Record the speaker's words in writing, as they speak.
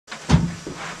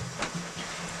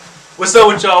What's up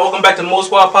with y'all? Welcome back to the Mo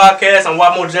Squad Podcast. I'm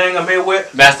Wamo Jang. I'm here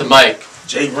with Master Mike,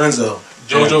 Jay Renzo,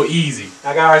 JoJo Easy.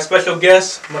 I got our special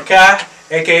guest, Makai,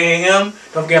 aka him.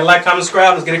 Don't forget to like, comment,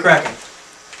 subscribe. Let's get it cracking.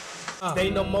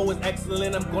 Stay no more is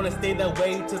excellent, I'm gonna stay that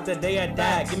way till the day I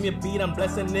die. Give me a beat, I'm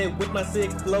blessing it with my sick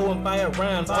flow and fire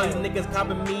rhymes. All these niggas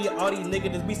copying me, all these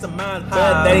niggas just be some minds.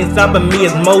 But that ain't stopping me,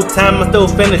 it's more time, I'm still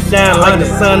finna shine like the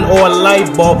sun or a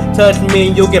light bulb. Touch me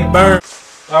and you'll get burned.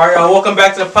 Alright, y'all, welcome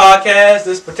back to the podcast.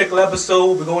 This particular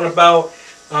episode, we're going about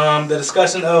the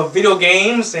discussion of video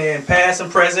games and past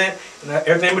and present, and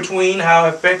everything in between, how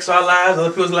it affects our lives, other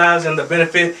people's lives, and the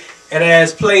benefit it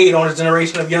has played on this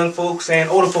generation of young folks and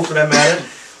older folks for that matter.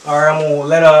 Alright, I'm going to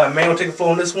let Emmanuel take the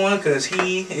floor on this one because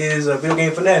he is a video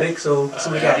game fanatic, so that's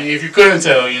what we got. I mean, if you couldn't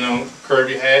tell, you know,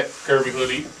 Kirby hat, Kirby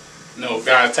hoodie. You know,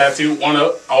 got a tattoo, one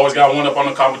up. Always got one up on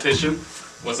the competition.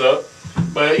 What's up?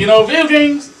 But, you know, video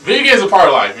games are part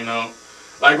of life, you know.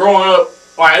 Like, growing up,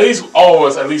 like, at least all of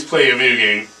us at least play a video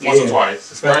game once or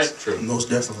twice, right? True. Most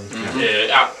definitely.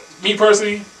 Yeah, me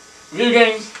personally, video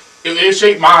games, it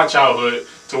shaped my childhood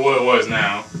to what it was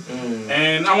now.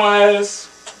 And I want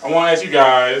to ask you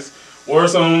guys, what are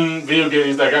some video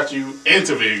games that got you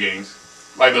into video games?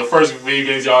 Like the first video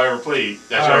games y'all ever played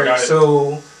that y'all got.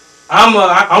 So I don't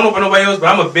know about nobody else, but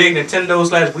I'm a big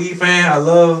Nintendo/Wii fan. I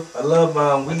love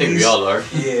Wii. I think we all are.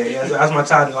 Yeah, that's my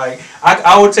time. Like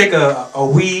I would take a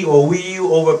Wii or Wii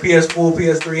U over PS4,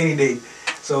 PS3 any day.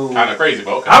 So Kind of crazy,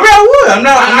 but okay. I mean, I would. I'm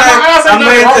not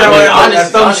into Honest,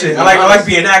 that thumb honest, shit. honest. I like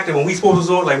being active. When Wii Sports was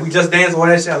on, like we just dance, all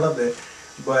that shit. I love that.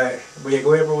 But yeah,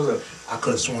 go ahead, bro. What's up? I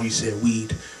could have sworn you said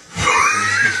weed.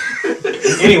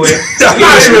 Anyway,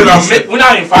 We're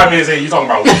not even 5 minutes in. You talking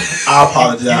about I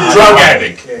apologize. drug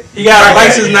addict? yeah. He got a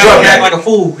license now. Drug He act addict. like a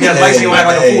fool. He has a license. He don't act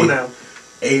like a fool now.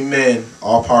 Amen.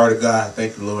 All power to God.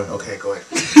 Thank you, Lord. Okay, go ahead.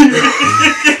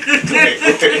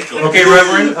 Okay,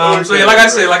 Reverend. So yeah, like I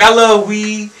said, like I love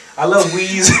weed. I love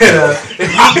weeds. Weed?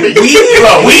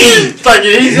 It's like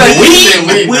he's like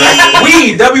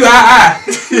Weed. W-I-I.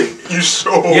 You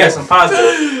sure? Yes, I'm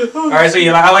positive. All right, so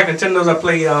yeah, like, I like Nintendos. I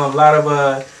play a lot of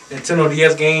Nintendo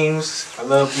DS games. I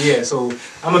love so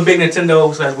I'm a big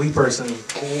Nintendo/Wii person.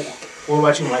 What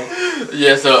about you, Mike?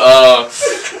 Yeah, so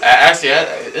actually,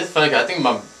 it's funny. I think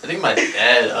my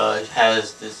dad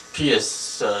has this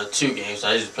PS2 game, so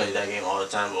I just play that game all the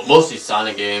time. But mostly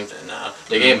Sonic games and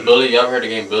the game Bully. Y'all ever heard the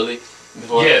game Bully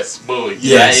before? Yes, Bully.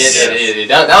 Yes. Yeah.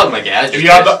 That was my guy. If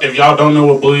y'all don't know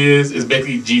what Bully is, it's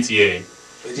basically GTA.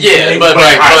 Yeah, but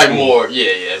high like school. more,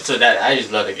 yeah. So that I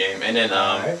just love the game, and then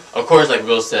of course, like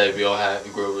Will said, we grew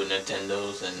up with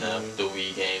Nintendos and the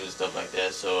Wii games and stuff like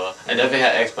that. So I definitely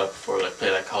had Xbox before, like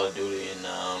play like Call of Duty and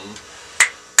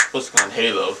what's it called,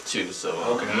 Halo too. So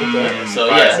Okay. So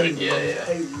yeah.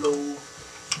 Halo.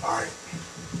 Alright.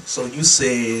 So you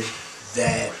said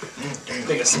that.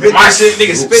 Nigga spit this shit.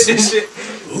 Nigga spit this shit.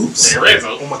 Oops. Hey,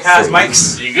 Renzo. On Makai's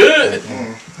mics. You good?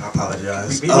 I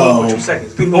apologize. Beat me over for 2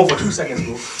 seconds. Beat me over for 2 seconds,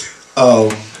 bro.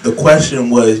 The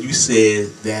question was, you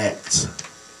said that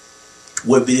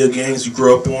what video games you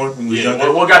grew up on when you was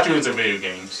younger? What got you into video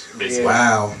games, basically?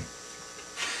 Wow.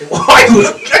 Why you?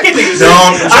 I can't take it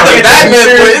No,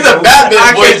 serious. It's a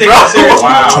Batman voice, bro.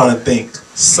 I'm trying to think.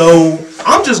 So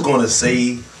I'm just gonna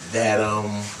say that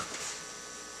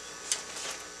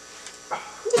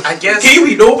I guess. Can you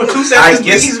be dope for 2 seconds, I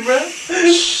guess- please, bro?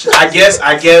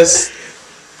 I guess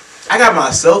I got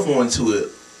myself onto it.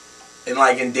 And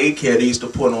like in daycare, they used to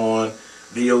put on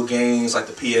video games like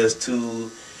the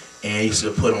PS2, and used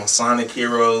to put on Sonic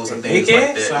Heroes and things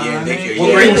like that. Yeah, in daycare.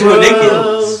 What grade was you in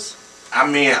daycare? I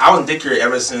mean, I was in daycare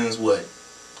ever since what?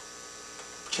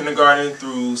 Kindergarten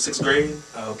through 6th grade.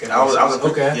 Oh, okay. I was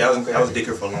okay. I was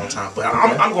daycare for a long time, but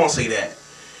I'm gonna say that.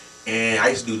 And I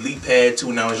used to do Leap Pad too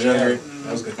when I was younger.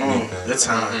 That was good. Good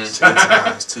times, good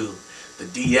times too. The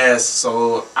DS,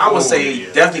 so I would say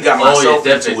yeah. definitely got myself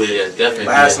into it. Yeah, definitely.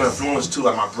 But I had some influence too.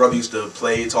 Like my brother used to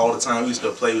play it all the time. We used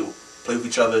to play with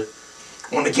each other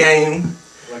on the game.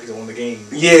 Like it's on the game.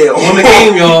 Yeah, On the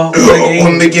game, y'all.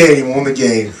 On the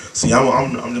game. See,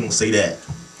 I'm just gonna say that.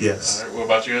 Yes. All right, what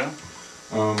about you,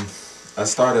 Al? I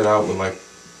started out with like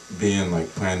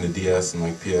playing the DS and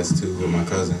like PS2 with my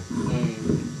cousin.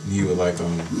 He would like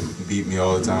beat me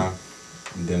all the time.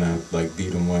 And then I like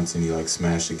beat him once and he like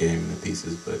smashed the game into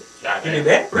pieces. But You did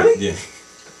that? Really? yeah,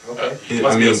 Okay.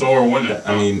 Must be a sore winner.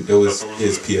 I mean it was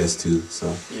his PS2,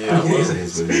 so Yeah. it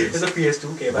is what it It's is. a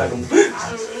PS2. Okay, but I don't.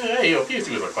 Hey, yo,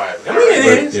 PS2 is a classic. I mean, it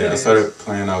But is. yeah, I started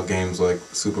playing out games like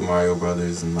Super Mario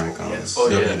Brothers and like Yes. Oh,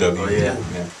 yeah. WWE. Oh,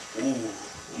 yeah. Ooh,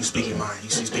 you speaking my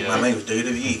language,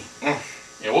 WWE.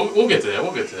 Yeah, we'll get to that.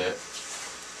 We'll get to that.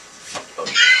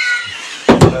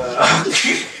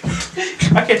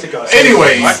 I can't take y'all.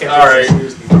 Anyways, I can't take all right. y'all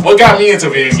seriously. What got me into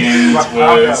video games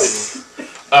was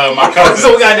my cousin.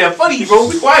 So goddamn funny, bro.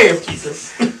 Be quiet,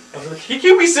 Jesus. Can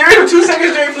you be serious for 2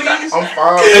 seconds, Jerry, please? I'm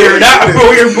fine. You're not,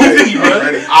 bro. You're goofy,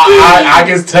 bro. I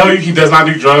can tell you he does not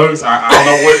do drugs. I don't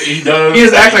know what he does. He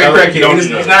just acts like a crackhead. He's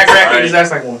He's not a crackhead. He just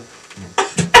acts like one.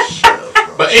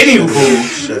 But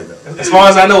anywho, Shut up. As far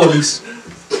as I know, at least.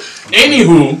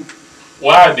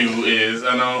 what I do is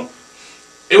I know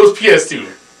it was PS2.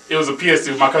 It was a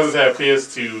PS2. My cousins had a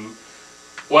PS2.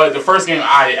 Well, the first game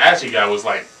I actually got was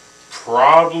like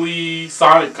probably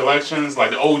Sonic Collections,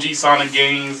 like the OG Sonic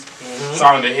games,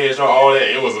 Sonic the Hedgehog, all that.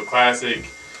 It was a classic.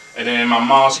 And then my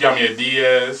mom, she got me a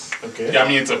DS. Okay. She got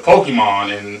me into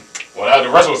Pokemon, and well, the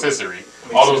rest was history.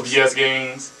 All those DS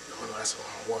games. Oh, no, that's the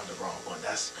wrong one.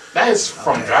 That's That is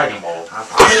from Dragon Ball. I'll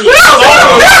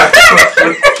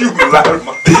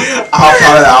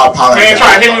apologize. Man,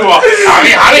 try to hit me off. It's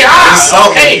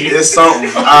something. Okay. It's something.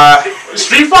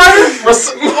 Street Fighter?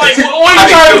 Like, what are you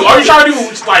trying to do? Are you trying to do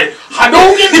like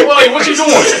Hadouken? Like, what you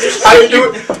doing? How you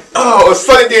do it? Oh, it's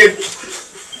funny did.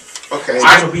 Okay.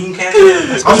 Special bean can.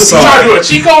 I'm You trying to do a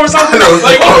Chico or something?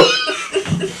 Like,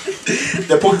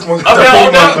 the Pokemon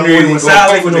We're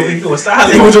silent. We're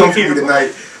silent.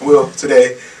 tonight. Well,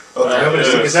 today.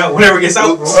 Okay. Whenever it gets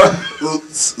out, bro.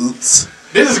 Oops.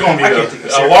 this is gonna be I can't take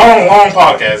it a long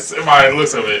podcast. If my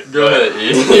looks of it. Go ahead.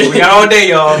 We got all day,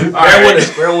 y'all. Bear with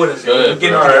us. Bear with us. Go ahead,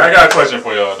 Get All right, I got a question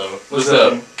for y'all though. What's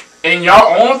up? In your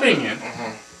own opinion,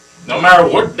 no matter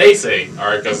what they say, all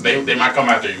right, because they might come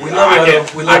after you. We love y'all, though.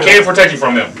 We love I can't protect you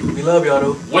from them. We love y'all,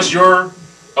 though.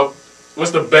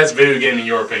 What's the best video game in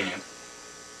your opinion?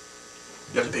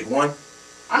 You have to pick one.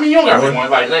 I mean, you don't got to pick one.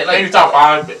 Like maybe top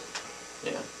 5. But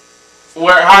Yeah.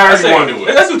 However you want to do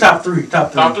it. Let's do top 3.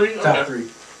 Top 3. Top three? Top Okay. 3. You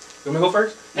want me to go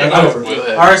first? Yeah, I'll go go first.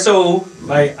 ahead. All right, so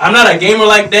like I'm not a gamer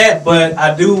like that, but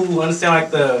I do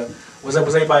understand like what's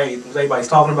everybody's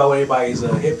talking about, what everybody's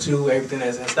hip to, everything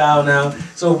that's in style now.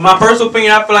 So my personal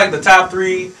opinion, I feel like the top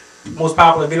 3 most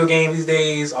popular video games these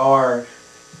days are,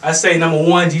 I say number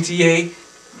 1 GTA,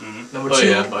 number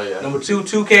 2 number 2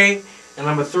 2K, and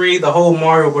number 3 the whole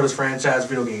Mario Brothers franchise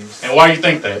video games. And why do you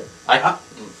think that? I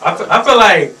feel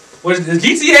like the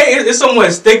GTA is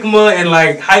somewhat stigma and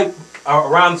like hype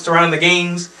surrounding the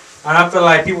games. And I feel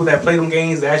like people that play them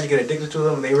games, they actually get addicted to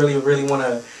them. They really, really want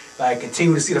to like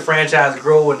continue to see the franchise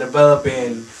grow and develop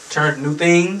and turn to new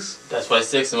things. That's why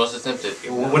 6 is the most attempted.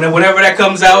 Whenever that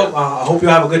comes out, I hope you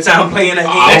have a good time playing that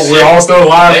game. We're all still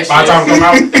alive by the time it come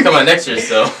out. They come out next year,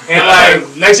 so. And like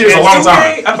next year's a long 2K,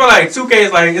 time. I feel like 2K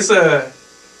is like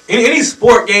any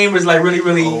sport game is like really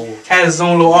has its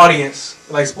own little audience.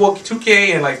 Like sport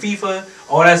 2K and like FIFA,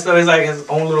 all that stuff is like its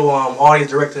own little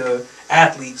audience direct to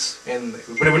athletes, and but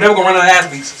we're never gonna run out of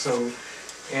athletes. So,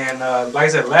 and like I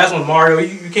said, the last one Mario,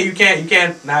 you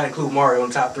can't not include Mario in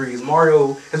the top 3.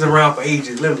 Mario has been around for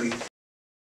ages, literally.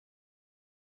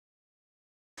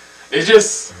 It's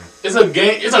a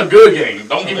game. It's a good game.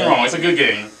 Don't get me wrong. It's a good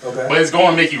game. Okay. But it's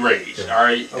going to make you rage. Yeah. All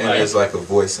right. And there's like a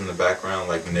voice in the background,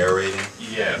 like narrating,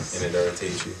 Yes. and it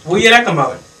irritates you. Well, yeah, that come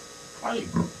out. Like,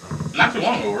 not too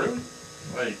long ago, really.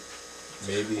 Like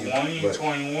Maybe.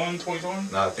 2021,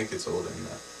 2020. No, I think it's older than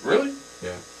that. Really?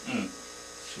 Yeah.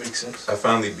 Makes sense. I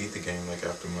finally beat the game like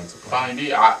after months of playing.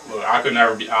 Finally, I could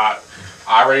never be. I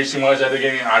raged too much at the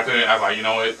game. I couldn't. I was like, you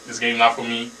know what? This game's not for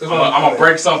me. I'm gonna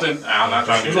break something. I'm not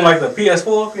trying to This do one that. like the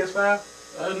PS4,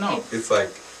 PS5. No. It's like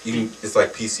it's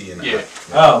like PC and Yeah.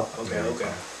 Oh, okay.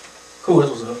 Cool.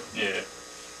 That's what's up. Yeah.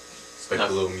 It's like the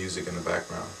little music in the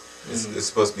background. It's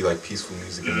supposed to be like peaceful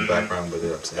music in the background, but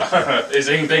it upsets. It's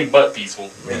anything but peaceful.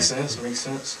 Makes sense.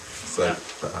 It's like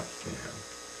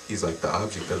he's like the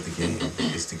object of the game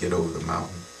is to get over the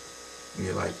mountain, and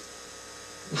you're like.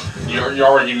 You're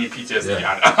already giving me PTSD.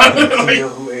 Yeah.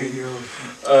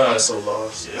 I'm so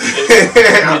lost. Me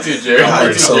too, Jerry.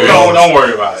 Don't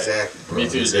worry about it. Exactly. Bro. Me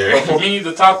too, Jerry. But for me,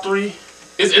 the top 3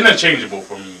 is interchangeable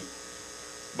for me.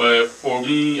 But for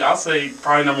me, I'll say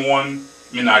probably number 1,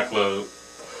 Midnight Club.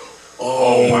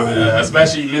 Oh my God.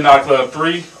 Especially Midnight Club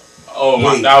 3. Oh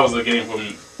my, that was a game for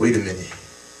me. Wait a minute.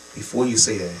 Before you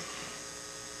say that,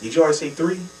 did you already say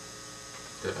 3?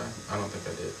 Did I don't think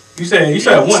I did. You said 1. You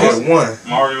said 1.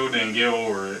 Mario didn't get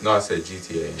over it. No, I said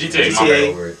GTA. GTA. GTA.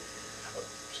 Over it.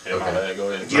 Yeah, my bad. Go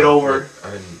ahead. Get over. I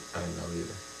didn't know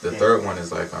either. The third one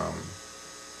is like I'm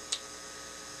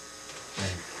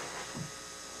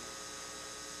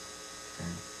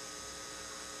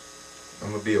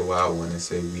gonna be a wild one and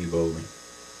say Wii Bowling.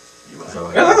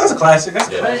 That's a classic. That's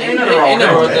a Yeah. classic. Ain't nothing wrong with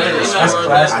that. That's a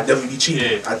classic. I definitely be cheating.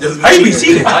 Yeah. I definitely How you be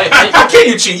cheating? I How can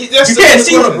you cheat?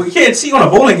 You can't see on a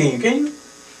bowling game, can you?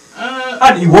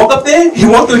 How do you walk up there?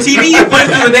 You walk through a TV and put it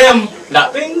through the damn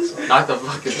things? Knock the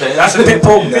fucking thing. That's a pit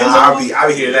pole. Nah, I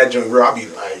be hearing that joint, bro. I be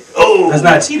like, oh. That's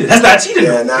not cheated. That's not cheated.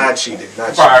 Yeah, nah, I cheated.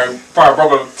 Not Probably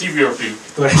broke a TV or a few.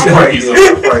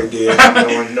 I probably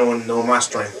did. No one know my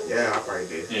strength. Yeah, I probably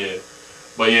did. Yeah.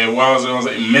 But yeah, when I was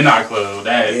in Midnight Club,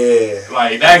 that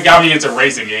Yeah. that got me into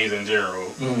racing games in general.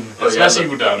 Mm. Especially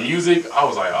with the music, I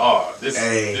was like, oh, this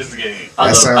game.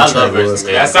 I That love soundtrack racing was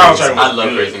games. That soundtrack was I love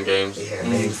good. racing games. It had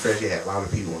Name Fresh. It had a lot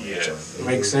of people on Yeah. that joint.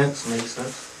 Makes sense.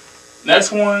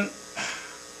 Next one.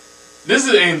 This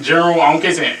is in general. I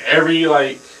don't say in every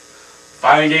like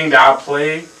fighting game that I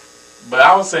play, but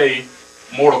I would say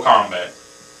Mortal Kombat.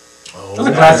 Oh, That's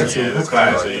a classic too. Yeah, That's that's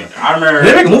classic. I remember.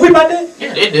 Did they make a movie about that?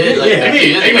 Yeah, They did. Like, Yeah, a few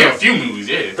years they made ago. a few movies.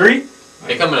 Yeah, 3?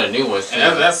 They coming a new one.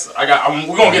 and that's we're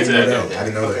gonna get to that though, I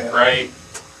didn't know that. right?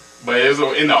 But it was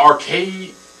in the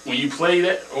arcade when you play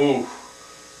that. Oh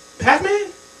Pac-Man?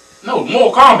 no,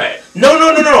 Mortal Kombat.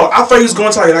 No. I thought he was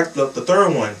going to like the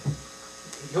third one.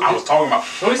 I was talking about.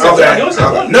 You only said one. You only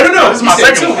said one. No. This is my You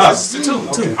said second two. one. This is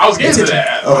two. I was getting to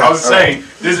that. I was saying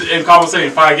this is encompassing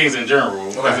fighting games in general.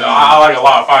 Because I like a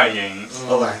lot of fighting games.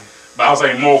 Okay. But I was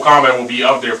saying Mortal Kombat will be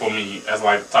up there for me as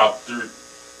like the top 3.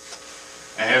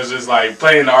 And it was just like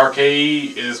playing the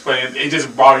arcade. It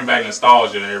just brought me back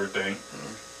nostalgia and everything.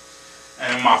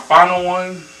 And my final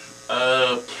one,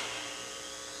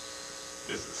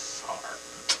 this is hard.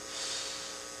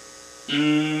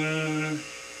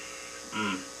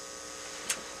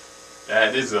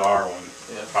 This is a hard one.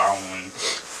 Yeah. Final one.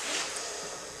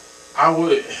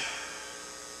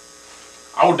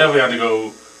 I would definitely have to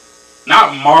go.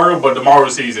 Not Mario, but the Mario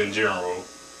series in general.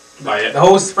 Like, The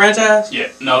whole franchise? yeah,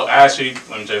 no, actually,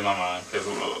 let me change my mind because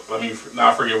let me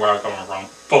not forget where I'm coming from.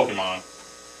 Pokemon.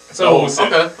 So, The whole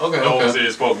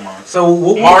series Pokemon. so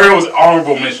what? Mario was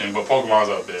honorable mention, but Pokemon's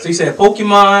up there. So you said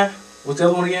Pokemon. What's the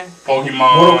other one again?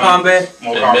 Pokemon. Mortal Kombat.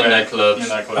 Mortal And Kombat. Midnight Clubs.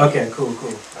 Midnight Club. Okay, cool.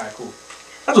 Alright, cool.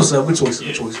 That's what's up. Good choices. Yeah.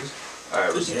 Good choices.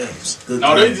 Alright, Games. Good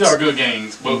No, games. these are good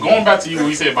games. But going back to you, what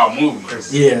you said about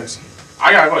movies, Yeah.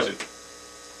 I got a question.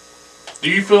 Do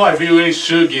you feel like video games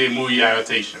should get movie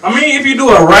adaptation? I mean, if you do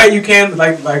it right, you can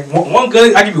like one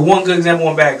good. I give you one good example,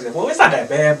 one bad example. Well, it's not that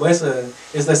bad, but it's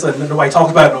nobody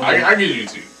talks about it no more. I give you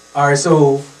two. All right,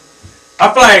 so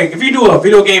I feel like if you do a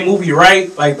video game movie right,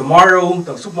 like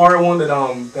the Super Mario one that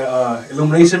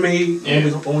Illumination made, Yeah.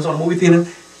 almost on the movie theater.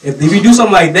 If you do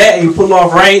something like that and you pull it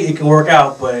off right, it can work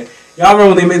out. But y'all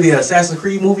remember when they made the Assassin's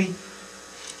Creed movie?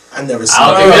 I never seen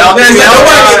I it.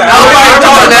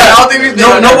 don't think we did.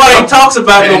 Nobody talks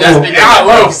about it no more. And I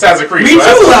love Assassin's Creed. Me too.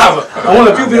 so that's- I want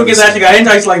a few video games that actually got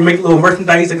into. I used to like make little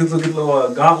merchandise, like this little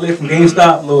gauntlet from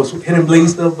GameStop, little hidden blade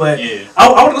stuff. But Yeah. I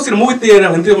want to go see the movie theater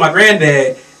and with my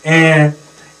granddad, and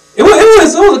it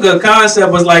was a good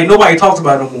concept, but like nobody talks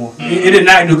about it no more. It did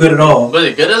not do good at all. Was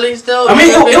it good at least though? I mean,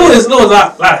 it was a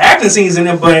lot of action scenes in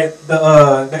it, but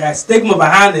the stigma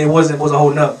behind it wasn't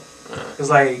holding up. Cause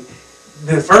like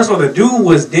the first one, the dude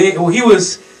was dead. Well,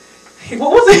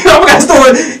 what was it? I forgot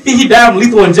the story. He died from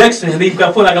lethal injection, and he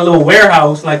got put in like a little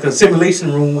warehouse, like the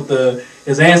simulation room with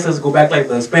his ancestors go back like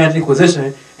the Spanish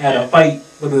Inquisition, had a fight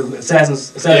with the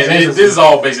assassins. Yeah, this is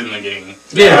all based in the game.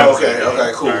 Yeah.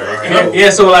 Okay, cool. All right. Yeah,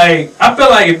 so like I feel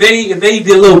like if they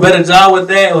did a little better job with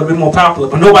that, it would have been more popular.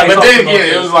 But nobody. But talks then about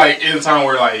again, it was like in a time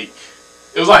where like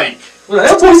it was like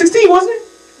that was 2016, wasn't it?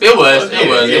 It was. it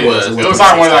was a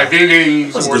time where like video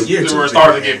games That's a were good year, too.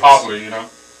 starting to get popular. You know.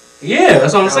 Yeah,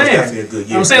 that's what I'm That was saying. definitely a good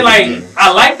year. I'm saying like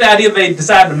I like the idea they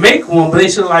decided to make one, but they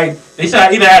should either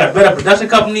had a better production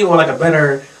company or like a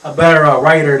better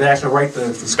writer to actually write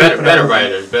the script. Better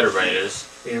writers.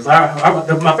 Yeah, so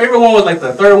my favorite one was like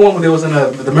the third one when they was in the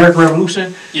American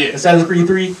Revolution. Yeah. Assassin's Creed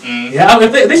 3. Mm-hmm. Yeah,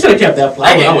 they should have kept that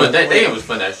plot. That game was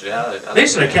fun actually. They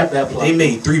should have kept that plot. They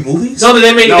made 3 movies? No,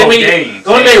 they made games.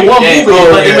 they only made one Games. movie,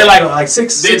 but they yeah. made like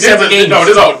 6, 7 games. No,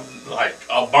 there's a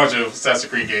bunch of Assassin's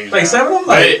Creed games. Like now. 7 of them.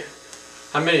 But Like,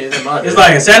 How many of them are there? it's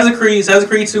like Assassin's Creed 2,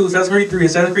 Assassin's Creed 3,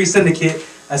 Assassin's Creed Syndicate,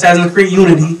 Assassin's Creed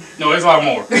Unity. no, it's a lot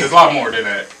more. There's a lot more than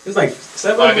that. It's like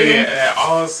 7 Like of they them. had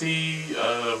Odyssey,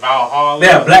 Valhalla. They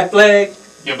have Black Flag.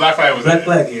 Yeah, Black Flag was Black in it.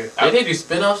 Flag, yeah. Did they do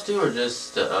spin-offs too, or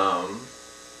just I don't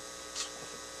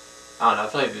know. I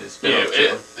feel like they did Yeah, spin-offs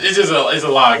too. it's a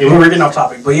lot of Yeah, games. we're getting off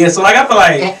topic, but yeah. So like I feel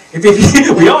like if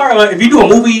if you do a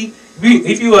movie,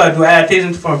 if you do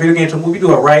adaptation from a video game to a movie,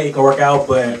 do it right, it can work out.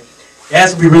 But it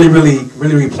has to be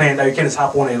really planned out. You can't just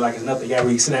hop on it like it's nothing. You gotta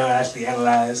really sit down and actually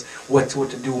analyze what to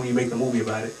do when you make the movie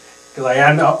about it. Cause like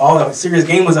I know all the serious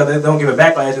gamers out there don't give a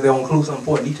backlash if they don't include some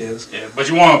important details. Yeah, but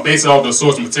you want to base it off the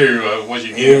source material of what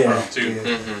you get Yeah, from too.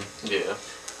 yeah. Yeah.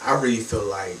 I really feel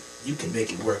like you can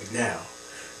make it work now.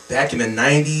 Back in the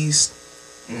 90s,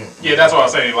 Yeah, that's what I'm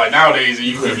saying. Like nowadays,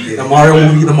 you could The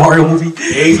Mario movie.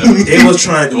 They was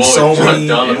trying to do so many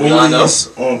Done, movies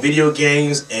on video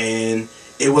games, and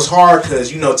it was hard because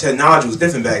technology was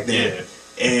different back then,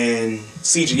 and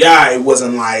CGI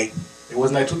wasn't like the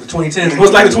 2010s. It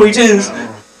was like the 2010s.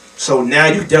 So now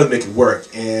you can definitely make it work,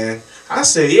 and I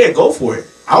said, yeah, go for it.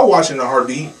 I'll watch it in a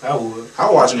heartbeat. I would.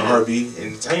 I'll watch it in a heartbeat.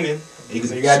 Entertaining.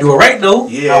 You gotta do it right though.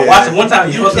 Yeah. I watched it one time.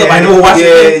 You fucked up. I know watch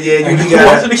it. Yeah. You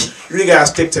really gotta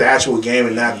stick to the actual game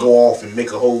and not go off and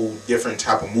make a whole different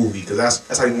type of movie, because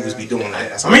that's how you movies be doing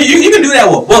that. I mean, you can do that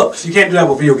with books. You can't do that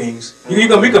with video games. You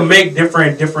can make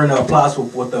different plots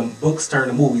with the books turn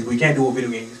to movies, but you can't do it with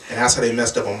video games. And that's how they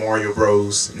messed up on Mario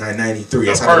Bros. 1993.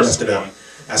 That's how they messed it up.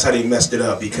 That's how they messed it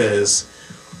up, because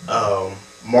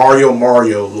Mario,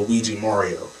 Luigi,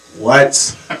 Mario. What?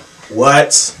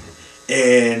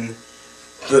 And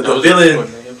the villain,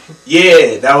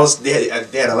 that was they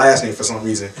had a last name for some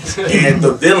reason. And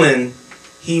the villain,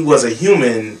 he was a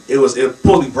human. It was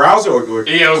probably Browser or it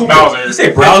was Bowser. You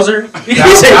say Browser? You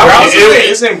say Browser?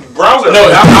 It's in Browser. No,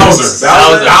 that's Bowser.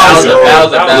 Bowser.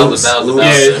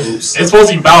 Yeah, it's supposed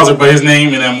to be Bowser, but his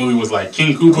name in that movie was like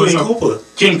King Koopa.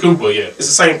 King Koopa, yeah. It's the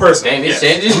same person. Damn, he's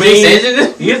changing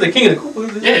it? He is the king of the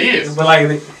Koopas. Yeah, he is. But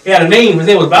like, he had a name. His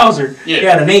name was Bowser. Yeah. He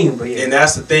had a name, but yeah. And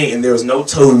that's the thing. And there was no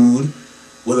Toad.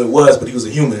 Well, it was, but he was a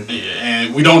human. Yeah,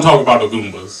 and we don't talk about the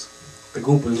Goombas. The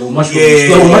Goombas, little mushrooms.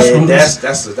 Yeah, little mushrooms.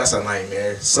 that's a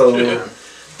nightmare. So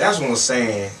that's what I'm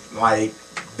saying. Like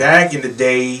back in the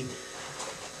day,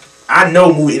 I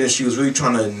know movie industry was really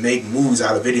trying to make movies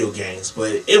out of video games,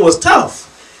 but it was tough.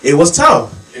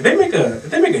 If they make a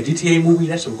GTA movie,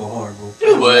 that shit would go hard, bro.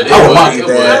 It would. I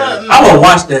would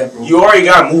watch that, bro. You already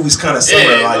got movies kind of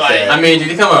similar like that. I mean, did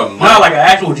you come up? Not like an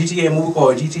actual GTA movie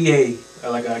called GTA. I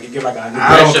don't think you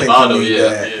need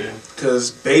that.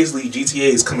 Because basically GTA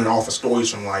is coming off of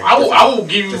stories from like I will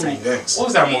give you different events. What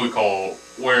was that movie called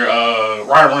where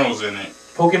Ryan Reynolds in it?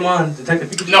 Pokemon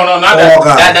Detective Pikachu. No, not Fall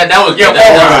that. Guy. That was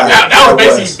That was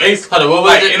basically based what was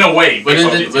like it? in a way. What is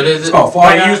it? It's called Fall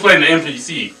Like Guy. he was playing the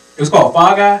NPC. It was called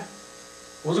Fall Guy.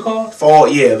 What was it called? Fall,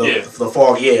 the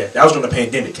Fall, that was during the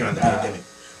pandemic. Came out the pandemic.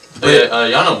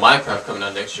 Y'all know Minecraft coming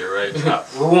out next year, right?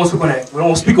 We won't speak on that. We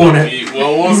don't speak on that.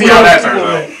 Well, we'll see how that turns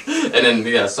out. And then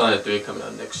we got Sonic 3 coming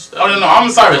out next. Oh no, I'm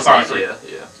sorry for Sonic 3. Yeah.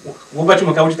 What about you,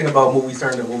 Makai? What you think about movies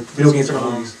turning to video games turning to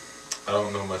movies? I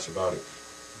don't know much about it,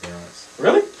 to be honest.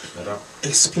 Really? I don't.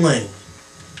 Explain.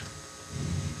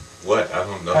 What? I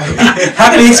don't know. How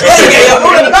can he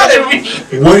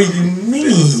explain? What do you mean?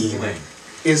 Explain.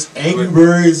 It's Angry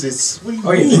Birds. It's what do you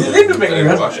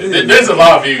mean? There's a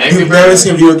lot of you. You've never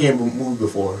seen a video game movie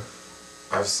before.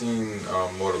 I've seen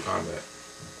Mortal Kombat.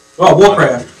 Oh,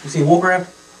 Warcraft. You seen Warcraft?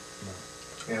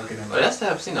 Yeah, okay. But that's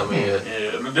I've seen that movie.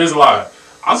 Yeah, there's a lot.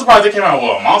 I'm surprised they came out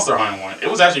with a Monster Hunter one. It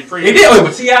was actually pretty. It did,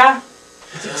 but T.I.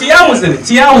 was in it.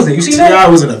 T.I. was in it. You seen that? T.I.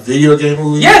 was in a video game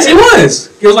movie? Yes, it was.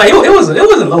 It was like, it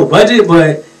wasn't low budget,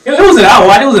 but it was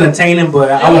entertaining, but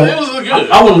it was good.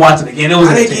 I wouldn't watch it again. It was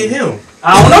How they entertaining. get him?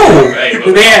 I don't know.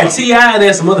 Hey, They had T.I. and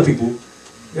then some other people.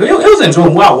 It was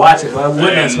enjoyable. I watched it, but it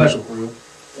wasn't that special for real.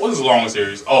 What is the longest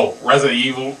series? Oh, Resident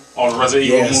Evil. All the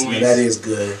Resident Evil movies. That is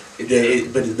good.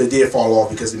 But it did fall off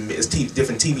because it's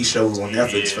different TV shows on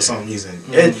Netflix for some reason.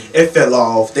 It fell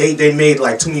off. They made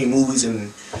like too many movies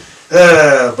and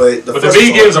but the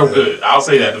video games are good. I'll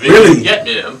say that. Really?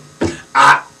 Yeah.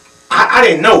 I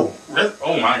didn't know.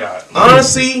 Oh my god.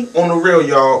 Honestly, on the real,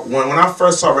 y'all, when I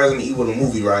first saw Resident Evil the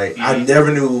movie, right, I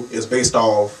never knew it was based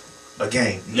off a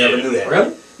game. Never knew that.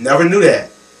 Really? Never knew that.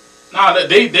 Nah,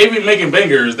 they've been making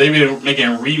bangers. They've been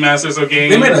making remasters of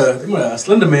games. They made a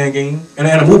Slender Man game and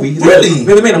a movie. Really?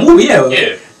 They made a movie, yeah.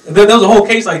 Yeah. There was a whole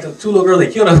case like the two little girls. They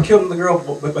killed the girl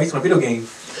based on a video game.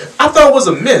 I thought it was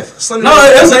a myth. No,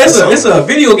 it's a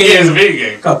video game. Yeah, it's a video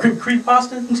game. Called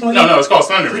Creepypasta. No, it's called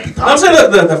Slenderman. I'm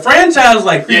saying the franchise was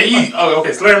like okay.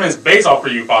 Slenderman's based off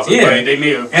Creepypasta. Yeah. But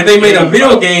they made a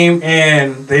video game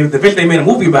and they made a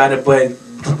movie about it, but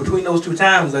between those two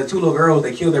times, the two little girls,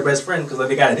 they killed their best friend because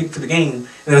they got addicted to the game,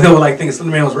 and they were like thinking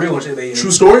Slender Man was real and shit.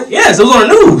 True story? Yes, it was on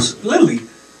the news, literally.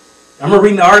 I remember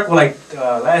reading the article like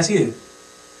last year.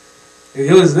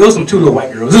 It was some two little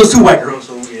white girls. It was two white girls,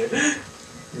 so yeah.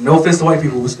 No offense to white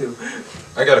people, but still.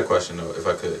 I got a question though, if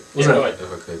I could. What's up?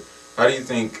 If I could. How do you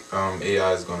think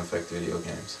AI is going to affect video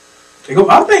games?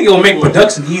 I think it will make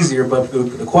production easier, but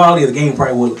the quality of the game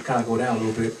probably will kind of go down a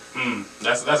little bit.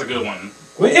 That's a good one.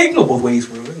 Well, it can go both ways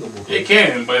for real. It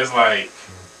can, but it's like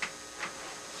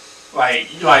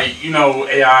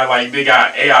AI, like they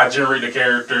got AI generate the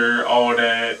character, all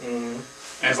that. And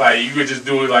it's like you could just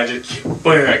do it like just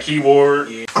put in a keyboard.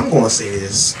 I'm gonna say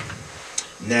this.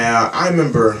 Now, I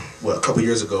remember, a couple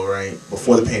years ago, right,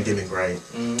 before the pandemic, right,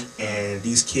 and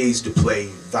these kids used to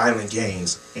play violent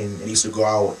games, and they used to go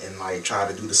out and, like, try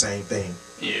to do the same thing.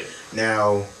 Yeah.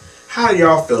 Now, how do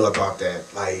y'all feel about that?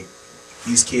 Like,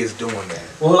 these kids doing that?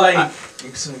 Well, like,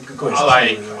 go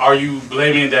ahead. Are you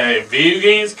blaming that video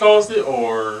games caused it,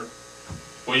 or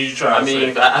what are you trying to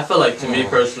say? I feel like, to me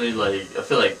personally, like, I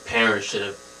feel like parents should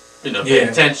have, pay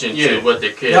attention to what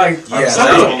their kids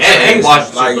and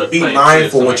watch, like, be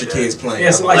mindful what your kids playing.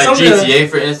 Yeah, so like GTA,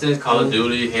 for instance, Call of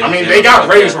Duty. They got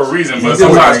ratings for a reason, but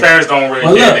sometimes parents don't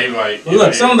really care. They like,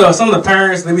 look, some of the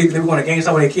parents they be going to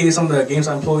GameStop with their kids. Some of the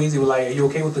GameStop employees, they were like, "Are you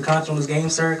okay with the content on this game,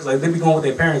 sir?" Because like they be going with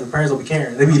their parents. The parents will be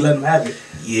caring. They be letting them have it.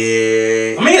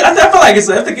 Yeah. I mean, I feel like it's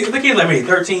if the kid's like maybe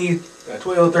 13,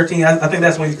 12, 13. I think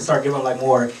that's when you can start giving them like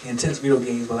more intense video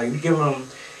games. But like if you give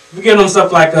them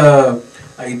stuff like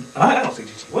I don't think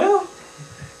GTA. Well,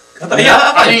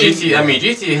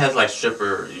 GTA has like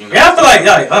stripper. Yeah, I feel like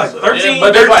 13.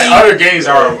 But there's like other games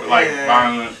are like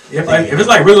violent. If it's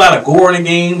like really a lot of gore in the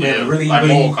game and really like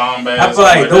Mortal Kombat. I feel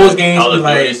like those games be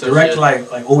like direct to like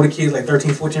older kids, like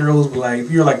 13, 14-year-olds. But like if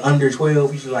you're like under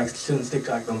 12, you should like shouldn't stick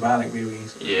to like them violent video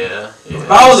games. Yeah. If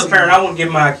I was a parent, I wouldn't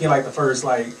give my kid like the first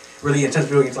like really intense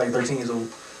video games like 13 years old.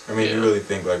 I mean, you really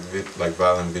think like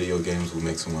violent video games will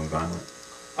make someone violent?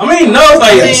 I mean, no, it's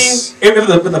like if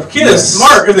the kid is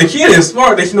smart,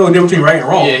 they should know the difference between right and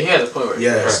wrong. Yeah, he has a point.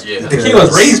 If the kid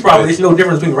was raised properly, they should know the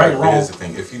difference between right and wrong. Here's the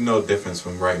thing: if you know the difference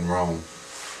from right and wrong,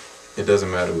 it doesn't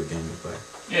matter what game you play.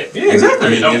 Yeah, exactly. I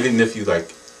mean, even if you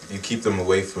you keep them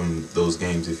away from those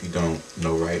games, if you don't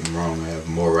know right and wrong, or have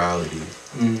morality,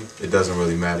 it doesn't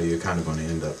really matter. You're kind of going to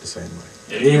end up the same way.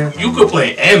 Yeah, you could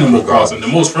play Animal Crossing, the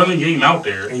most friendly game out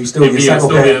there, and you still be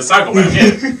a psychopath.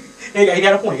 Yeah, you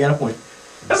got a point. You got a point.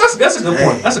 That's a good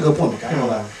point. That's a good point. I don't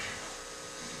lie.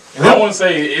 I wouldn't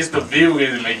say it's the video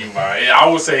game that make you violent. I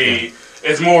would say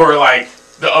it's more like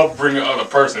the upbringing of the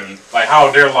person, like how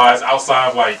their lives outside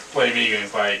of like playing video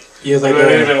games, like it's like do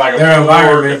they live in like their a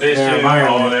environment, condition,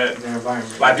 all that. Their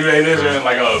environment. Like do they live in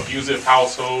like an abusive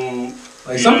household?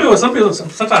 Like some people,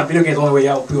 sometimes video games are the only way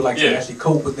out. People like to actually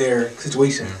cope with their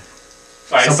situation.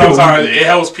 Like sometimes it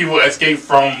helps people escape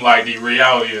from like the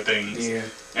reality of things. Yeah.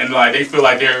 And like they feel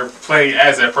like they're playing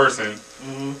as that person.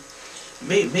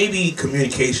 Maybe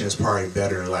communication is probably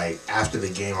better. Like after the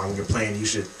game, or when you're playing, you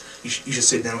should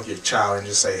sit down with your child and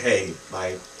just say, "Hey,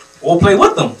 like." Or play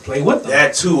with them. Play with them.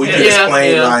 That too. We can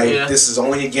explain this is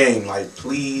only a game. Like,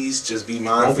 please just be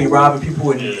mindful. Don't be robbing people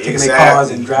and taking their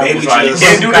cars and driving. Maybe you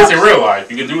can't do this in real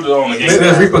life. You can do it on the game.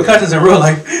 There's repercussions in real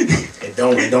life. And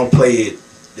don't play it.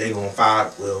 They gonna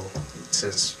fight. Well,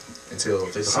 until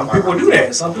some people do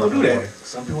that. Some people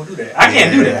do that. I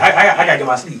can't do that. I gotta get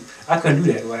my sleep. I couldn't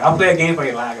do that. Like I'll play a game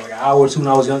for like an hour or two when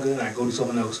I was younger, and I go do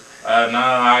something else.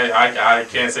 I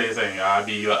can't say anything. I'd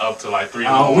be up to like 3.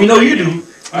 We know you do.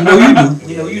 We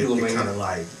know you do. Kind of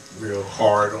like real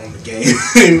hard on the game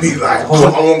and be like, I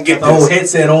won't get the whole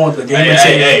headset on the game.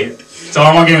 Hey. So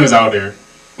all my gamers out there,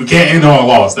 we can't end on a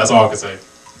loss. That's all I can say.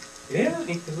 Yeah,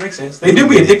 it makes sense. They do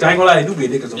be addicted. I ain't gonna lie, they do be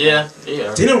addicted. Yeah.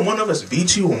 Didn't one of us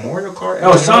beat you on Mario Kart? That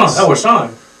was Sean.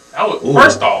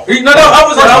 First off. That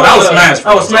was Smash.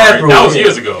 That was Smash Bros. That was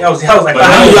years ago. That was like. But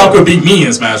none of y'all could beat me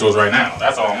in Smash Bros. Right now.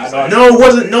 That's all I'm saying. No, it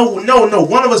wasn't. No.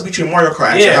 One of us beat you in Mario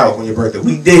Kart at your house on your birthday.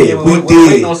 We did. We did.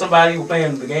 Waiting on somebody who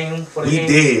playing the game for the game. We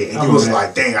did, and you was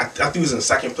like, "Dang, I thought you was in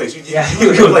second place." You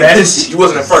was mad as shit. You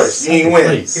wasn't in first. You ain't win.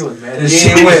 He was mad as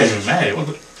shit. You ain't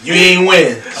win. You ain't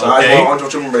win. So I want you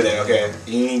to remember that, okay?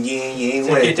 You ain't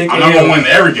win. I'm not gonna win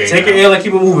every game. Take an L and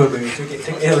keep it moving, baby.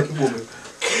 Take an L and keep moving.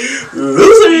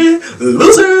 Loser.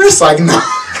 It's like, no.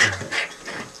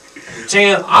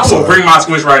 Champ. I'm gonna bring my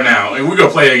Switch right now, and we're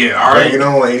gonna play again, alright? Bring it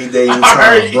on any day, any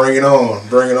time. Bring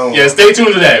it on. Yeah, stay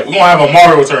tuned to that. We're gonna have a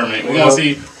Mario tournament. We're gonna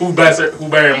see who better in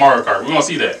Mario Kart. We're gonna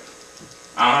see that.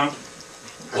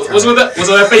 What's with that? What's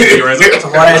with that face, Lorenzo?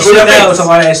 Talk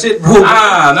about that shit, bro.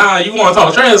 Nah, you wanna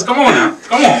talk trans? Come on now.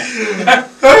 Come on.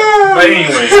 But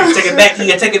anyways.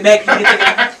 Take it back.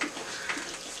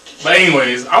 But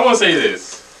anyways, I wanna say this.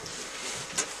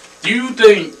 Do you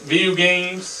think video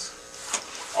games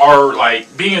are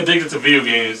like being addicted to video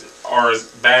games are as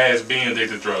bad as being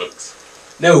addicted to drugs?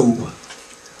 No.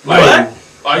 Like,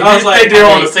 they're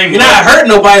on the same level. You're not hurting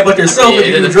nobody but yourself if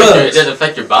you do drugs. It doesn't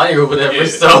affect your body or whatever. Yeah.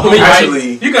 So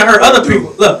actually, you can hurt other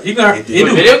people. Look, you can hurt.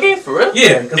 Video games for real?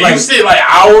 Yeah, because you sit like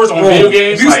hours on video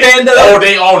games. If you stand up all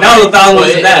day, all night. That was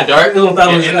in the dark.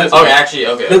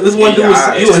 This one dude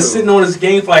was sitting on his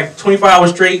game for like 24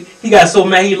 hours straight. He got so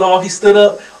mad he lost. He stood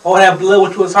up. all that blood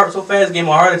went to his heart so fast, it gave him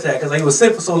a heart attack because he was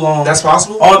sick for so long. That's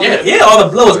possible. All the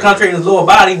blood was concentrated in his lower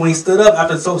body. When he stood up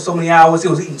after so many hours, he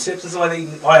was eating chips and stuff like that,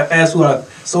 eating all that fast food,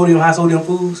 high sodium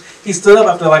foods. He stood up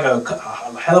after like a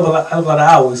hell of a lot of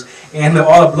hours, and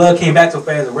all the blood came back so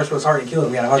fast, it rushed to his heart and killed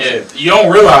him. He had a heart attack. You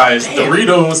don't realize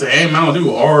Doritos and Mountain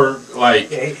Dew are like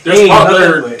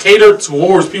they're catered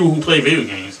towards people who play video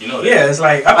games. You know that? Yeah, it's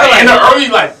like in the early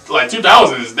like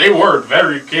 2000s, they were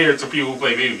very catered to people who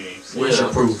play video games. Where's your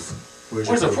proof?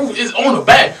 Where's the proof? It's on the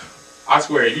back. I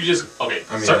swear, you just okay.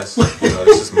 I mean, that's, it's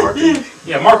just marketing.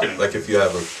 Yeah, marketing. Like if you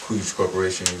have a huge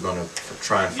corporation, you're gonna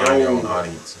try and find your own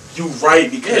audience. You right,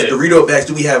 because Dorito bags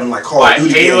do be having like Call of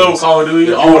Duty Halo, games. Call of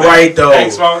Duty. All right though.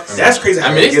 Xbox. That's crazy.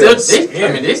 I mean,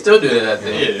 they still do that.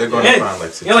 They're gonna find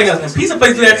like. Yeah, like and pizza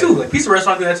places do that too. Like pizza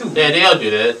restaurants do that too. Yeah, they all do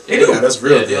that. They do. Yeah, that's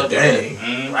real. Yeah,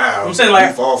 Dang. Wow. I'm saying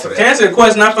like fall for that. to answer the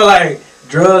question, I feel like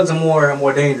drugs are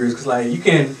more dangerous because like you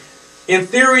can. In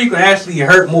theory, you can actually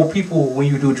hurt more people when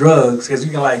you do drugs because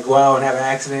you can like go out and have an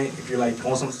accident if you're like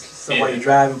doing some stuff while you're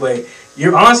driving. But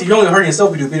you're only hurting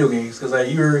yourself if you do video games because like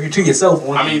you're to yourself.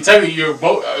 I mean, technically, you're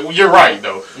both. You're right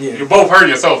though. Yeah. You're both hurting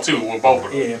yourself too with both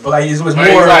of them. Yeah, but like it was more.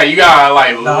 It's like you gotta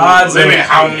like limit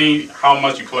how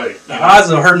much you play. The odds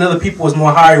of hurting other people is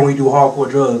more higher when you do hardcore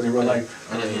drugs in real life.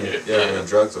 Yeah, I mean,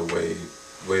 drugs are way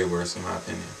worse in my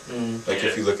opinion. Like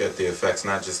if you look at the effects,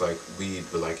 not just like weed,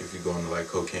 but like if you go into like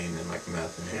cocaine and like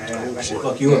meth and that shit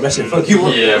fuck you up. That shit fuck you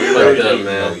up. Yeah, fuck up,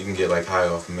 man. You can get like high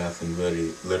off meth and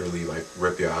literally like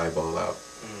rip your eyeball out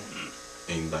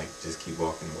and like just keep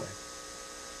walking away.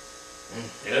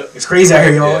 Yep. It's crazy out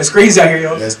here, y'all. It's crazy out here,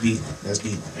 y'all. That's deep.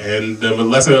 And the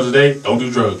lesson of the day: don't do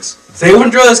drugs. Stay away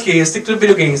from drugs, kids. Stick to the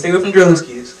video games. Stay away from drugs,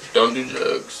 kids. Don't do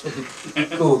drugs.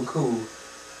 Cool.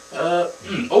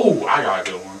 I got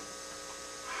a good one.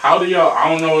 How do y'all? I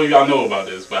don't know if y'all know about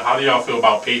this, but how do y'all feel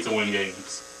about pay-to-win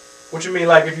games? What you mean,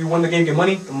 like if you win the game, get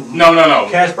money? No.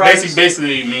 Cash prizes?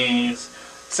 Basically means,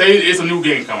 say it's a new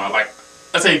game come out, like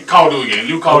let's say Call of Duty game,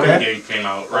 new Call of Duty game came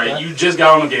out, right? Okay. You just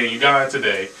got on the game, you got it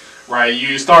today, right?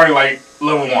 You starting like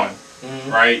level 1,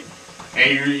 right?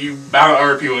 And you battle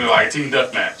other people in like team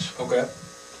deathmatch. Okay.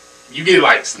 You get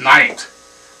like sniped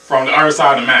from the other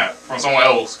side of the map from someone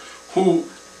else who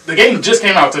the game just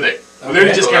came out today.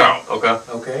 Literally just came out.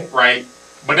 Okay. Right?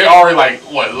 But they're already like,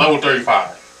 level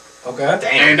 35. Okay.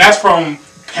 Damn. And that's from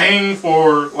paying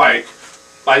for like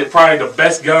probably the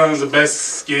best guns, the best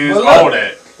skins, all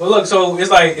that. Well look, so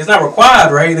it's like it's not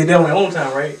required, right? They did it on their own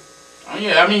time, right?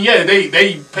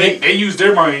 They pay, they use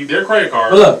their money, their credit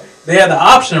card. But look, they have the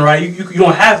option, right? You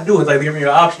don't have to do it, like they're giving you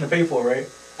an option to pay for it, right?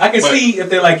 I can see if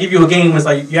they like give you a game it's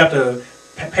like you have to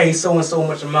pay so and so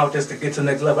much amount just to get to the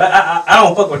next level. I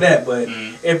don't fuck with that, but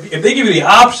if they give you the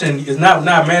option, it's not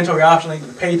a mandatory option. You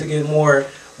can pay to get more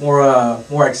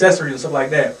accessories and stuff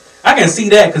like that. I can see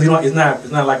that because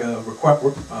it's not like a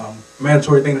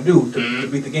mandatory thing to do to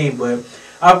beat the game. But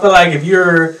I feel like if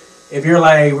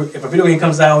a video game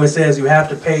comes out, it says you have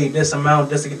to pay this amount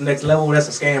just to get the next level. That's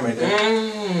a scam right there.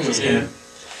 It's a scam.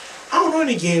 I don't know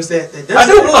any games that does I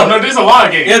do. No, there's a lot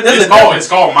of games. Yeah, it's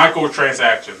called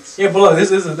microtransactions. Yeah, but look,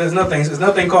 there's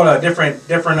nothing called a different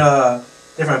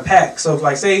pack. So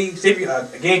like say if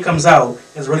a game comes out,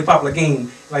 it's a really popular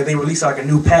game, like they release like a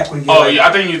new pack when you get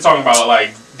I think you're talking about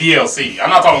like DLC. I'm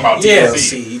not talking about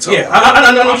DLC.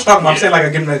 I know what you're talking about. I'm saying like I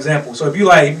give an example. So if you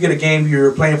get a game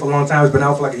you're playing for a long time, it's been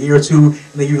out for like a year or two,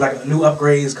 and then you like a new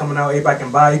upgrades coming out, everybody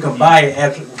can buy. You can buy it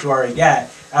after what you already got.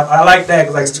 I like that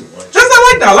because like that's too much. Just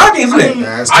I like that. A lot of games do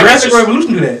that. Jurassic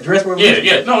Revolution do that. Jurassic Revolution.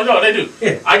 Yeah. No, they do.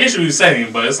 Yeah. I get what you're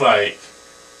saying, but it's like,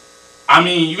 I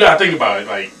mean, you gotta think about it.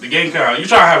 Like the game kind of, you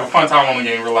try to have a fun time on the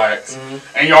game, relax,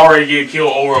 and you already get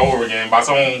killed over and over again by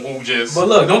someone who just. But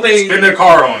look, don't they spend their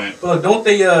car on it? But look,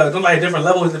 don't like different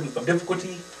levels of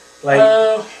difficulty? Like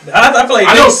I feel like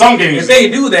I know some games. If they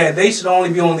do that, they should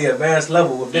only be on the advanced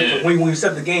level. When you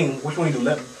set the game, which one you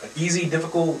do? Easy,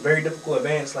 difficult, very difficult,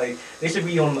 advanced. Like they should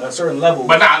be on a certain level.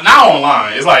 But not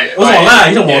online. It's like online.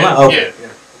 You don't want online. Okay. Yeah.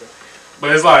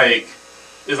 But it's like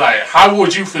how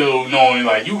would you feel knowing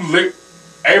like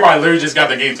everybody literally just got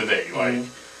the game today, like,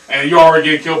 and you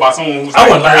already get killed by someone who's. I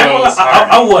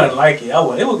wouldn't like it.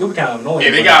 It would be kind of annoying.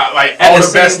 Yeah, they got like all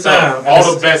the best stuff,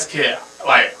 all the best kit,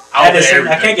 like. I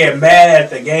can't get mad at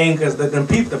the game because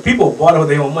the people bought it with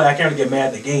their own money. I can't really get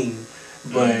mad at the game,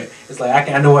 but it's like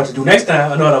I know what to do next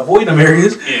time. I know how to avoid them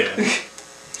areas. Yeah.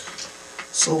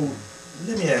 So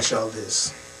let me ask y'all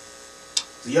this: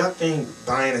 do y'all think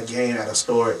buying a game at a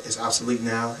store is obsolete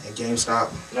now at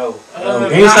GameStop? No.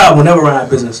 GameStop will never run out of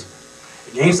business.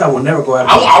 GameStop will never go out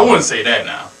of business. I wouldn't say that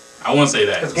now. I wouldn't say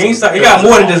that. Because GameStop, it got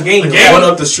more than just games. Going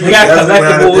up the street, they got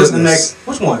collectibles and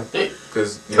which one?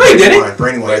 Because Wait, did it?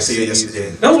 Brandywine. I see it yesterday.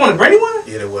 That was one of Brandywine?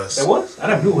 Yeah, it was. That was? I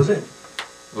never knew it was it.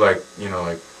 Like, you know,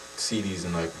 like CDs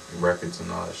and like records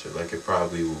and all that shit. Like it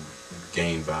probably will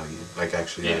gain value. Like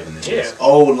actually having the disc.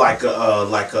 Oh, like a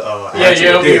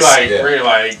it'll be disc. like really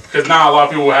like because now a lot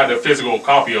of people have the physical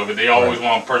copy of it. They always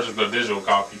want to purchase the digital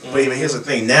copy. But even here's the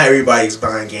thing: now everybody's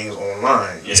buying games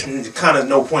online. Yeah. It's kind of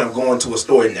no point of going to a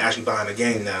store and actually buying a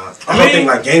game now. I don't think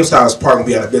like GameStop is probably gonna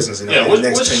be out of business in the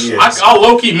next 10 years. I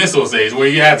low key miss those days where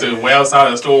you had to wait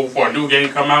outside the store for a new game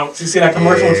come out. So you see that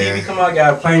commercial on TV come out? You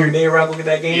gotta plan your day around, go get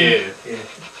that game. Yeah.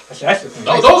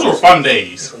 Those were fun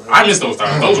days. I miss those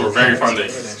times. Those were very fun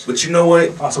days. But you know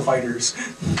what? Also fighters. I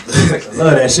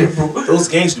love that shit, bro. Those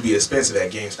games used to be expensive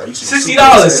at GameStop. $60,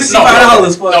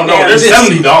 $65 for no, there's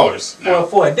 $70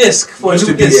 for a disc. For used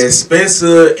a new to be disc.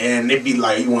 expensive, and it'd be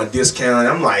like, you want a discount?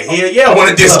 I'm like, hell yeah, I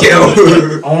want a discount.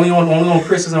 only on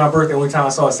Christmas and my birthday. Only time I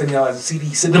saw a $70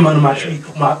 CD sitting under my tree,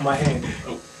 my hand.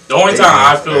 The only time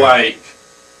I feel like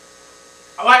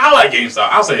I like GameStop.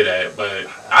 I'll say that, but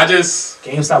I just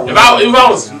GameStop. When I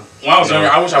was younger,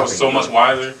 I wish I was so much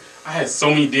wiser. I had so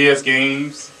many DS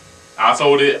games. I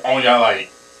sold it only got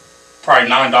like probably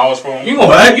 $9 for them. You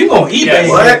gonna eBay?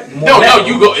 What? No,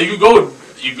 you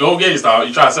go GameStop.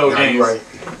 You try to sell games. Right.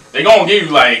 They gonna give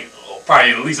you like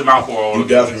probably the least amount for all. You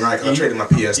definitely right. 'Cause I traded my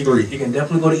PS3. You can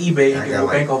definitely go to eBay and get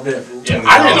more bank off that. Yeah,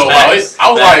 I didn't know about it.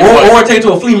 I was like, or take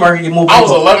to a flea market and get more. I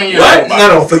was 11 years old.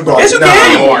 Not on flea market. Yes, you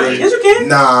can. Yes, you can.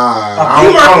 Nah, I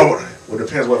don't. Well, it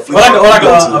depends what flea Or like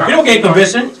market. a video game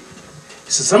convention.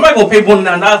 So somebody gonna pay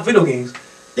 $1.99 video games.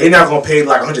 They not gonna pay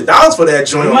like $100 for that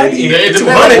joint. It depends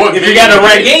on what If you got the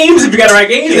right games,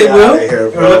 they will. It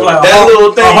will look like that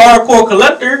little thing. A hardcore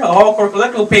collector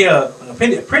will pay a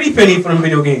pretty penny for them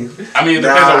video games. I mean, it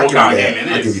depends on what kind of game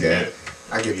it is.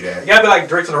 I give you that. You gotta be like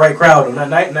direct to the right crowd. Though. Not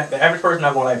the average person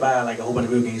not gonna like buy like a whole bunch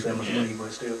of video games for that much money,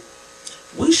 but still.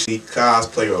 We should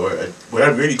cosplay or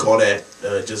whatever you call that.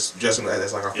 Just dressing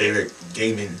as like our favorite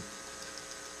gaming.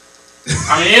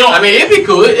 I mean, it'd be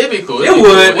cool. It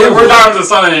would. We're down to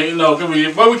Sunday, you know. We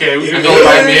can go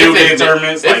like video game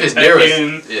tournaments, like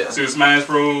Tekken, Super Smash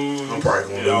Bros. I'm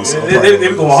probably gonna lose. They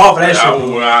be going hard for that shit.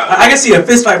 I can see a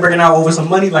fist fight breaking out over some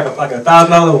money, like a $1,000,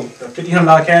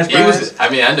 $1,500 cash prize. I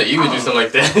know you would do something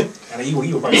like that. You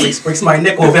would probably break somebody's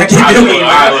neck over that game.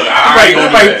 You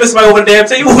probably fist fight over the damn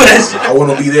table over that shit. I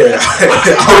wanna be there. I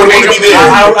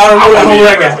don't know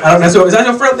that guy. Is that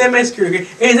your friend, that man? Security.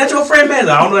 Hey, is that your friend, man?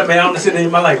 I don't know that man. I don't see that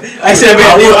in my life. I said,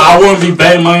 man, I wouldn't be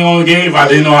betting money on the game if I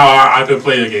didn't know how I could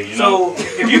play the game. You know? So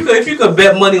if you could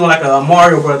bet money on like a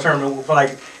Mario Bros tournament for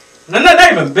like not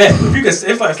even bet. If you could,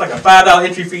 it's like a $5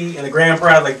 entry fee and the grand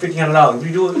prize like $1,500. Would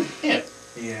you do it? Yeah.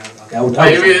 Yeah.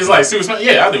 Okay. It's like Super Smash.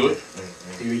 Yeah, I'll do it.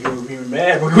 You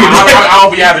mad?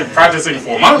 I'll be having practicing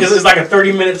for months. It's like a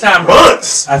 30-minute timer.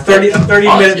 Months. A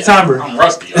 30-minute timer. I'm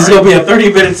rusty. This is gonna be a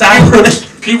 30-minute timer.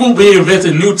 People be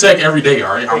inventing new tech every day.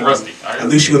 All right, I'm rusty. All right? At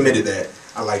least you admitted that.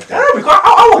 I like that. I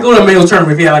would go to a male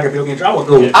tournament if he had like a video game. I would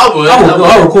go. I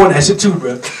would record that shit too,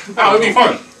 bro. Oh, it'd be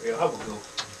fun. Yeah, I would go.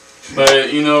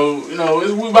 But you know,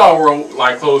 we about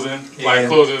like closing,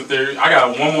 theory. I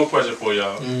got one more question for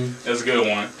y'all. It's a good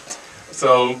one.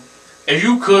 So, if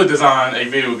you could design a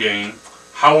video game,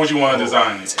 how would you want to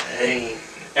design it? Dang.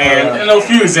 And a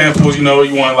few examples. You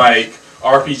want like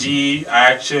RPG,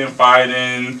 action,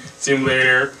 fighting,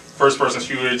 simulator, first-person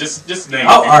shooter. Just name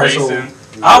a few.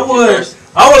 I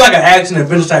would like an action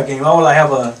adventure type game. I would like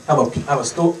have a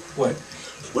story.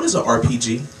 What is an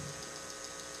RPG?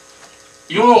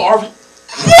 You know what RPG?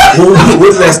 What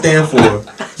does that stand for?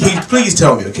 Please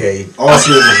tell me, okay? All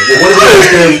seriousness. What does that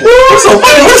stand for? What's so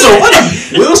funny?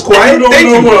 Will's quiet. You don't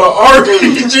know what an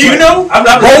RPG? You know? I'm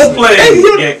not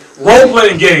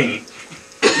role-playing game.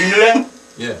 You know that?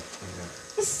 Yeah.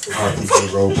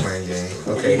 RPG role-playing game.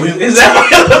 Okay. Is that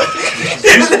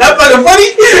fucking funny?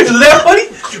 Is that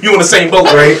funny? You on the same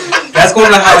boat, right? That's going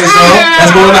to the highlights, yo.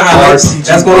 That's going to the highlights.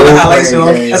 That's going to the highlights, yo.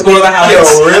 That's going to the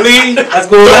highlights. Yo, really? That's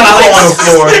going to the highlights. On the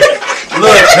floor.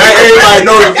 Look, not everybody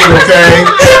know the thing, okay?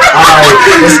 Alright.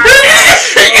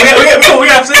 We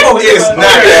got to say it's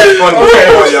not that funny. Okay,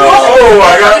 y'all. Oh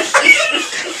my god.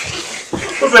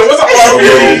 What's an RPG?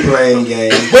 Role-playing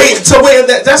game. Wait,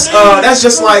 that's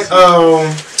just like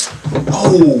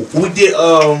we did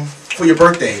for your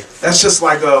birthday. That's just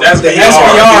like that's VR. That's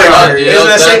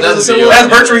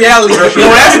virtual reality. You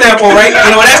know what that stand for,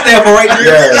 right?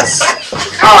 Yes.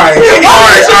 All right.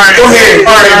 Go ahead.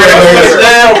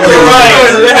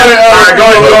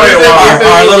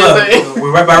 Look.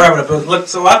 We're wrapping up. Look,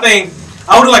 so I think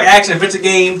I would do like an action adventure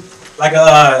game, like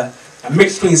a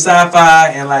mix between sci-fi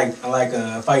and like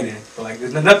fighting. But like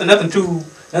there's nothing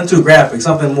too graphic.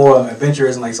 Something more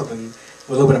adventurous and like something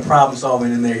with a little bit of problem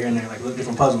solving in there, here and there, like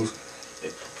different puzzles?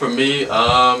 For me,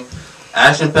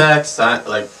 action packed,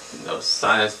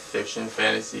 science fiction,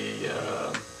 fantasy.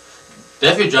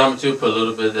 Definitely drama too. Put a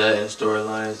little bit of that in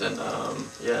storylines, and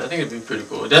yeah, I think it'd be pretty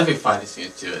cool. Definitely fighting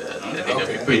scenes too. I think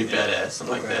it'd be pretty badass,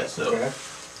 something like that. So.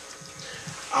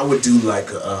 I would do like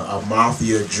a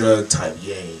mafia drug type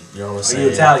game. You know what I'm saying?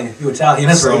 You Italian. You Italian.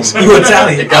 That's right. So- You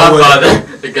Italian. The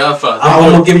Godfather. The Godfather.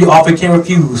 I'm gonna give you off you can't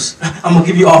refuse. I'm gonna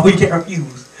give you off you can't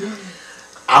refuse.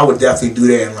 I would definitely do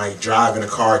that and like drive in a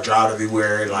car, drive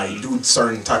everywhere, like do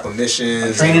certain type of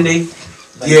missions. Training day.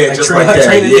 Yeah, just like that.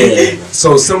 training day. Yeah.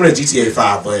 So similar to GTA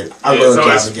 5, but I love so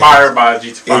driving inspired by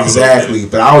GTA 5. Exactly,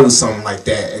 but I would do something like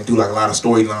that and do like a lot of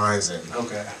storylines and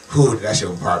Okay. whew, that shit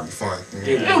would probably be fun.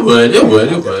 It would.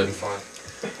 Definitely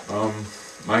fun.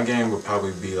 My game would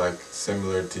probably be like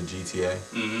similar to GTA,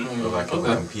 Mm-hmm. or like it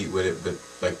would compete with it, but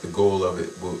like the goal of it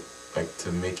would like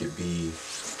to make it be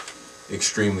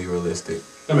extremely realistic,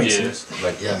 That makes sense.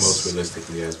 like Yes. most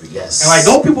realistically as we can. Yes. And like,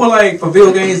 don't people like for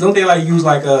video games? Don't they like use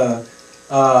like a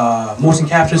motion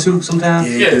capture suit sometimes?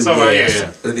 Yeah, do, something like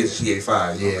yeah. yeah. It is GTA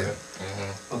 5, yeah.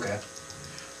 Okay.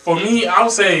 For me, I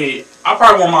would say I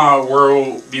probably want my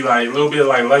world be like a little bit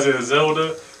like Legend of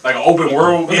Zelda, like an open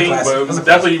world That's a game, classic. but That's a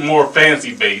definitely more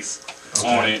fantasy based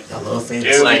on it. I love fantasy.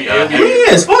 It'll like, be, it'll be,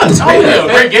 Yeah, it's fun. It's oh, great. yeah,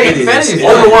 great game. It is. Fantasy. It is.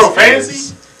 Open world It fantasy.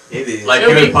 is. It is. Like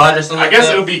It'll Harry be- Potter or something I like guess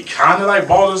that. it would be kind of like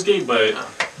Baldur's Gate, but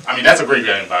I mean that's a great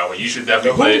game by the way. You should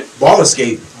definitely play it. Baldur's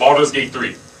Gate. Baldur's Gate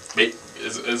 3.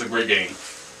 It's a great game.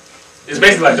 It's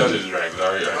basically like Dungeons and Dragons.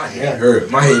 All My right. head hurt.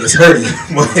 My head is hurting.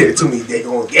 My head too many day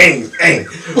going games. Dang.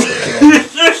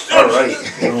 All right.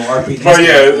 You know, RPG. But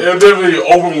yeah, it'll definitely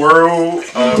open world,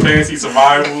 fantasy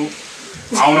survival.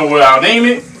 I don't know what I'll name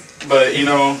it, but you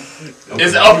know,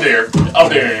 it's up there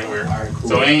anywhere. Alright, cool.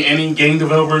 So any game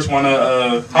developers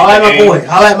wanna Holla at my game, boy.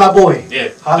 Holla at my boy. Yeah,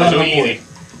 Holla at JoJo my boy. Easy.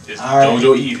 It's Alright.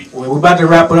 JoJo Easy. Well, we're about to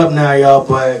wrap it up now, y'all.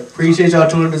 But appreciate y'all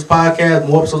tuning in to this podcast.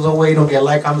 More episodes on the way. Don't get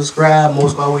like, comment, subscribe.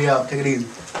 Most squad way up. Take it easy.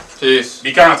 Peace.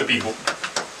 Be kind to people.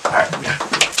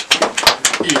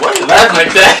 Why you laughing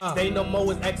like that? Stay no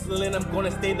more is excellent, I'm gonna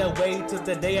stay that way till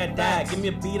the day I die. Give me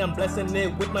a beat, I'm blessing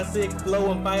it with my sick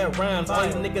flow and fire rhymes. All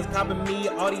these niggas copying me,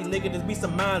 all these niggas just be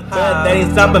some minds. But that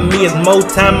ain't stopping me, it's more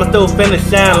time, I'm still finna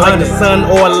shine like the sun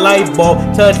or a light bulb.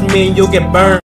 Touch me and you'll get burned.